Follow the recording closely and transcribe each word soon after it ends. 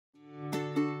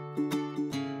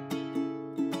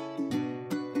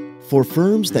For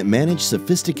firms that manage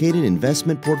sophisticated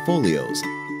investment portfolios,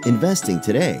 investing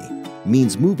today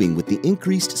means moving with the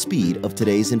increased speed of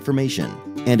today's information.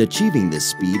 And achieving this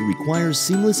speed requires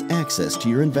seamless access to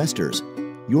your investors,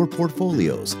 your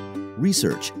portfolios,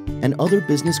 research, and other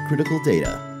business-critical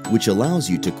data, which allows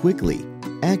you to quickly,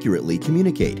 accurately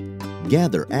communicate,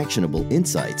 gather actionable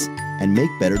insights, and make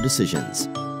better decisions,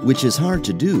 which is hard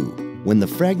to do when the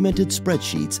fragmented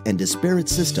spreadsheets and disparate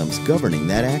systems governing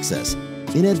that access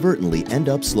inadvertently end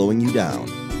up slowing you down.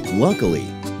 Luckily,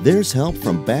 there's help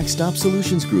from Backstop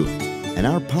Solutions Group and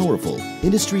our powerful,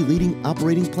 industry-leading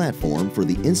operating platform for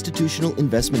the institutional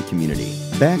investment community.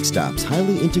 Backstop's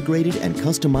highly integrated and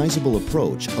customizable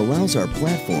approach allows our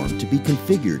platform to be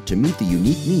configured to meet the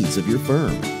unique needs of your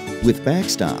firm. With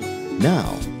Backstop,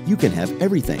 now you can have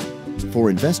everything: for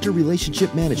investor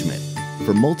relationship management,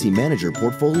 for multi-manager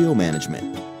portfolio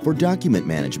management, for document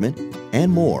management,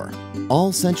 and more,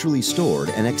 all centrally stored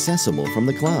and accessible from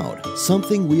the cloud,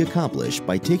 something we accomplish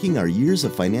by taking our years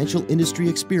of financial industry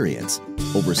experience,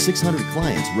 over 600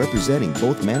 clients representing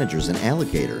both managers and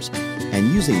allocators,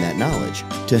 and using that knowledge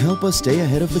to help us stay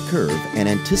ahead of the curve and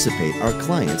anticipate our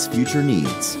clients' future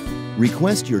needs.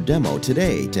 Request your demo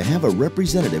today to have a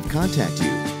representative contact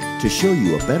you to show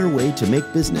you a better way to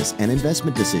make business and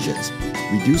investment decisions,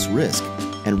 reduce risk,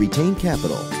 and retain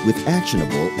capital with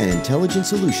actionable and intelligent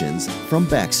solutions from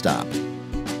Backstop.